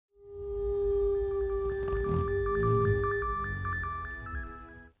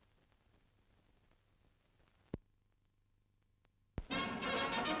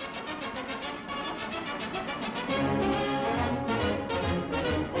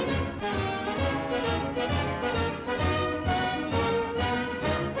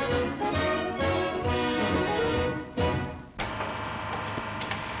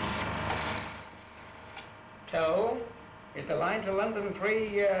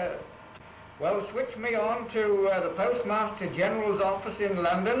Coventry, well, switch me on to the Postmaster General's office in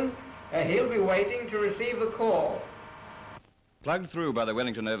London. He'll be waiting to receive a call. Plugged through by the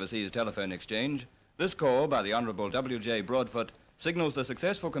Wellington Overseas Telephone Exchange, this call by the Honourable W.J. Broadfoot signals the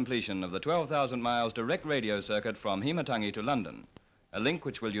successful completion of the 12,000 miles direct radio circuit from HIMATANGI to London, a link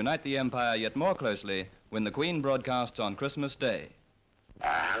which will unite the Empire yet more closely when the Queen broadcasts on Christmas Day.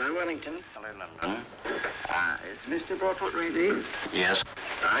 Hello, Wellington. Hello, London. Is Mr. Broadfoot ready? Yes.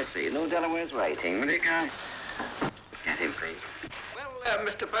 I see. No Delaware's waiting. Will you go? Get him, please. Well,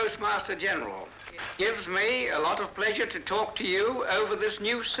 Mr. Postmaster General, it gives me a lot of pleasure to talk to you over this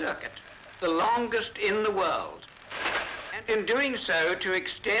new circuit, the longest in the world. And in doing so, to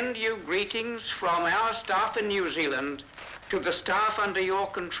extend you greetings from our staff in New Zealand to the staff under your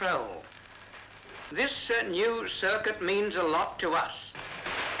control. This new circuit means a lot to us,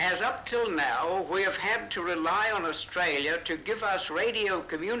 as up till now we have had to rely on Australia to give us radio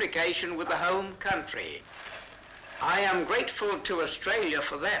communication with the home country. I am grateful to Australia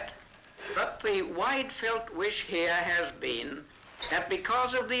for that, but the wide-felt wish here has been that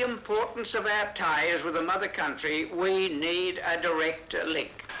because of the importance of our ties with the mother country, we need a direct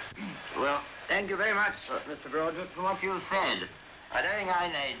link. Well, thank you very much, Mr. Broadfoot, for what you've said. I don't think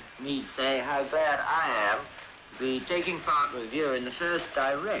I need say how glad I am to be taking part with you in the first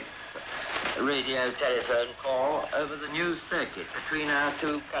direct radio telephone call over the new circuit between our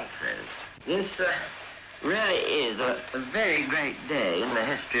two countries. This really is a very great day in the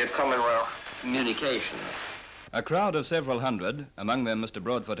history of Commonwealth communications. A crowd of several hundred, among them Mr.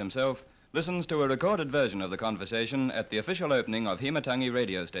 Broadfoot himself, listens to a recorded version of the conversation at the official opening of HIMATANGI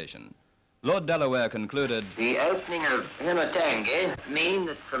radio station. Lord Delaware concluded, "The opening of HIMATANGI means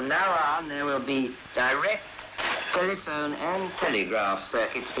that from now on there will be direct telephone and telegraph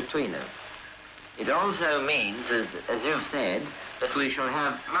circuits between us. It also means, as you've said, that we shall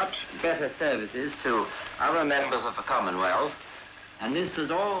have much better services to other members of the Commonwealth, and this does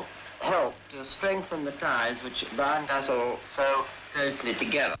all help to strengthen the ties which bind us all so closely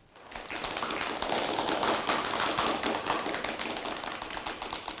together."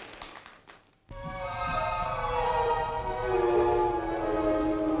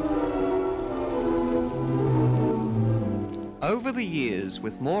 Over the years,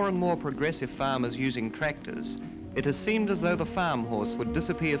 with more and more progressive farmers using tractors, it has seemed as though the farm horse would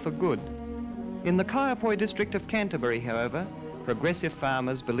disappear for good. In the Kaiapoi district of Canterbury, however, progressive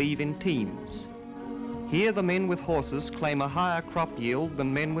farmers believe in teams. Here the men with horses claim a higher crop yield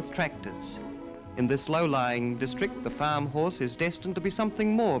than men with tractors. In this low-lying district, the farm horse is destined to be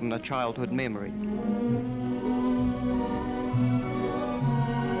something more than a childhood memory.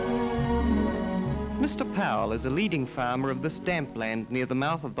 Mr. Powell is a leading farmer of this damp land near the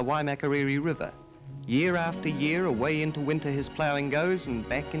mouth of the Waimakariri River. Year after year, away into winter his ploughing goes and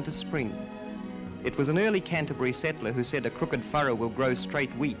back into spring. It was an early Canterbury settler who said a crooked furrow will grow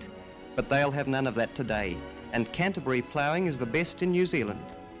straight wheat, but they'll have none of that today, and Canterbury ploughing is the best in New Zealand.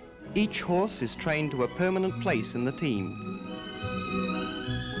 Each horse is trained to a permanent place in the team.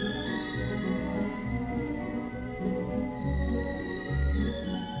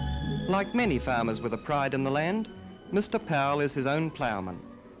 Like many farmers with a pride in the land, Mr. Powell is his own ploughman.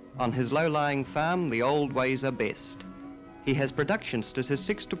 On his low-lying farm, the old ways are best. He has production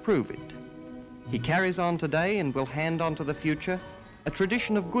statistics to prove it. He carries on today and will hand on to the future a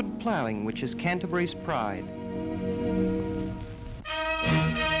tradition of good ploughing which is Canterbury's pride.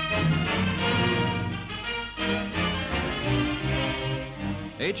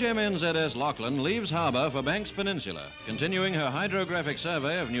 HMNZS LACHLAN leaves harbour for Banks Peninsula, continuing her hydrographic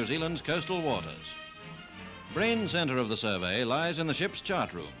survey of New Zealand's coastal waters. Brain centre of the survey lies in the ship's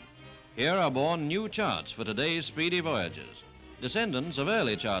chart room. Here are born new charts for today's speedy voyages, descendants of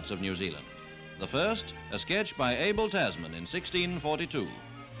early charts of New Zealand. The first, a sketch by Abel Tasman in 1642.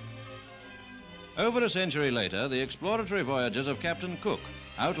 Over a century later, the exploratory voyages of Captain Cook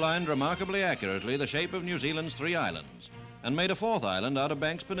outlined remarkably accurately the shape of New Zealand's 3 islands and made a 4th island out of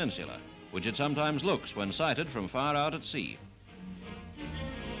Banks Peninsula, which it sometimes looks when sighted from far out at sea.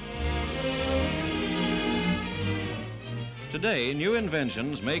 Today, new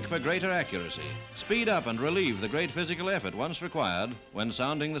inventions make for greater accuracy, speed up and relieve the great physical effort once required when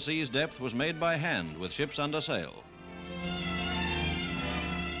sounding the sea's depth was made by hand with ships under sail.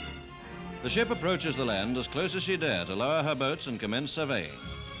 The ship approaches the land as close as she dare to lower her boats and commence surveying.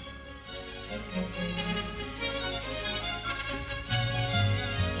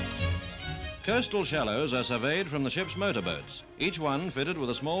 Coastal shallows are surveyed from the ship's motorboats, each one fitted with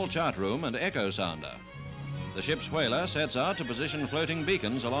a small chart room and echo sounder. The ship's whaler sets out to position floating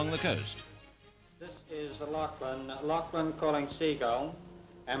beacons along the coast. This is the LACHLAN calling Seagull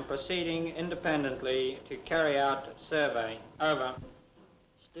and proceeding independently to carry out survey. Over.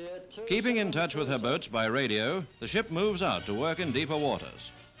 Keeping in touch with her boats by radio, the ship moves out to work in deeper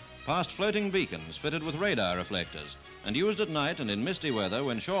waters, past floating beacons fitted with radar reflectors and used at night and in misty weather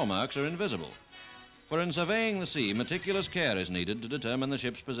when shore marks are invisible. For in surveying the sea, meticulous care is needed to determine the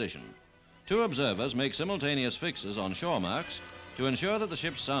ship's position. 2 observers make simultaneous fixes on shore marks to ensure that the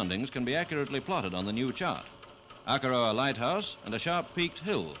ship's soundings can be accurately plotted on the new chart. Akaroa Lighthouse and a sharp-peaked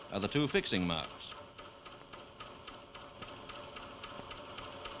hill are the 2 fixing marks.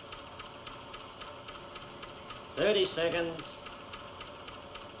 "30 seconds.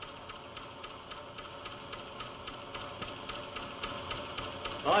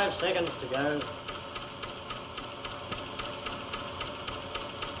 "5 seconds to go.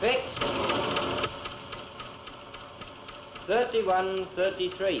 Fixed.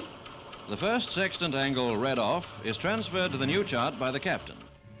 31:33. The first sextant angle read off is transferred to the new chart by the captain.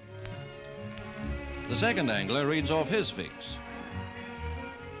 The second angler reads off his fix.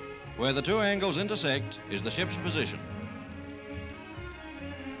 Where the 2 angles intersect is the ship's position.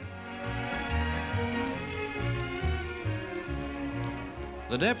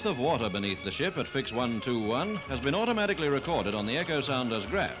 The depth of water beneath the ship at fix 121 has been automatically recorded on the echo sounder's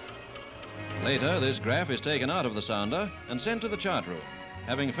graph. Later, this graph is taken out of the sounder and sent to the chart room,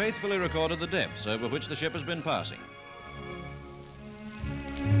 having faithfully recorded the depths over which the ship has been passing.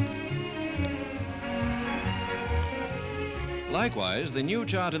 Likewise, the new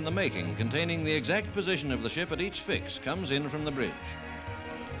chart in the making containing the exact position of the ship at each fix comes in from the bridge.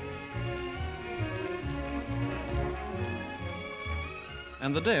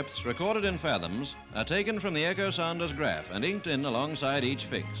 And the depths recorded in fathoms are taken from the echo sounder's graph and inked in alongside each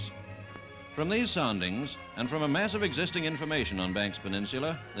fix. From these soundings and from a mass of existing information on Banks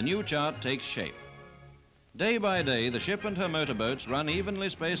Peninsula, the new chart takes shape. Day by day, the ship and her motorboats run evenly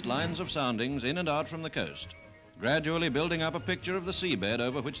spaced lines of soundings in and out from the coast, gradually building up a picture of the seabed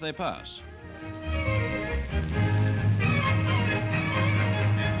over which they pass.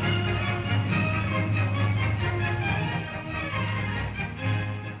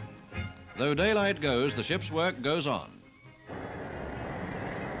 Though daylight goes, the ship's work goes on.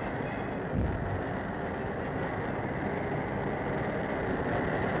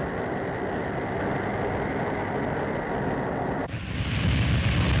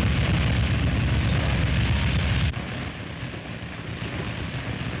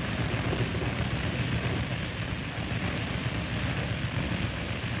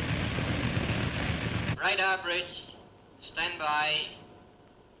 Radar bridge, stand by.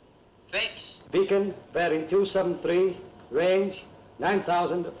 Fix. Beacon bearing 273, range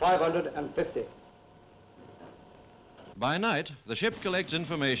 9,550. By night, the ship collects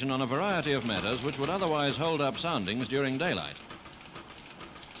information on a variety of matters which would otherwise hold up soundings during daylight.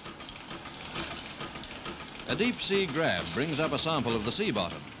 A deep-sea grab brings up a sample of the sea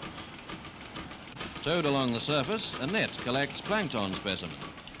bottom. Towed along the surface, a net collects plankton specimens.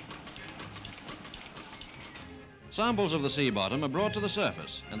 Samples of the sea bottom are brought to the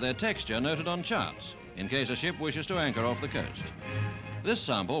surface and their texture noted on charts in case a ship wishes to anchor off the coast. This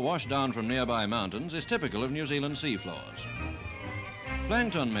sample, washed down from nearby mountains, is typical of New Zealand seafloors.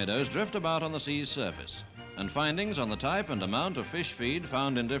 Plankton meadows drift about on the sea's surface, and findings on the type and amount of fish feed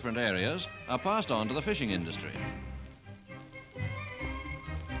found in different areas are passed on to the fishing industry.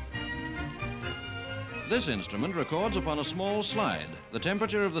 This instrument records upon a small slide the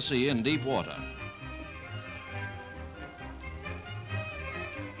temperature of the sea in deep water.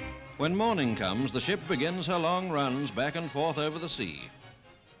 When morning comes, the ship begins her long runs back and forth over the sea.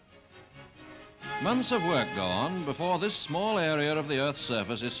 Months of work go on before this small area of the Earth's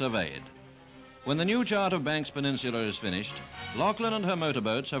surface is surveyed. When the new chart of Banks Peninsula is finished, LACHLAN and her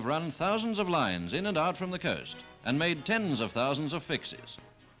motorboats have run thousands of lines in and out from the coast and made tens of thousands of fixes.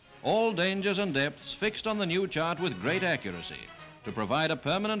 All dangers and depths fixed on the new chart with great accuracy to provide a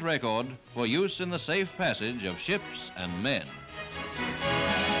permanent record for use in the safe passage of ships and men.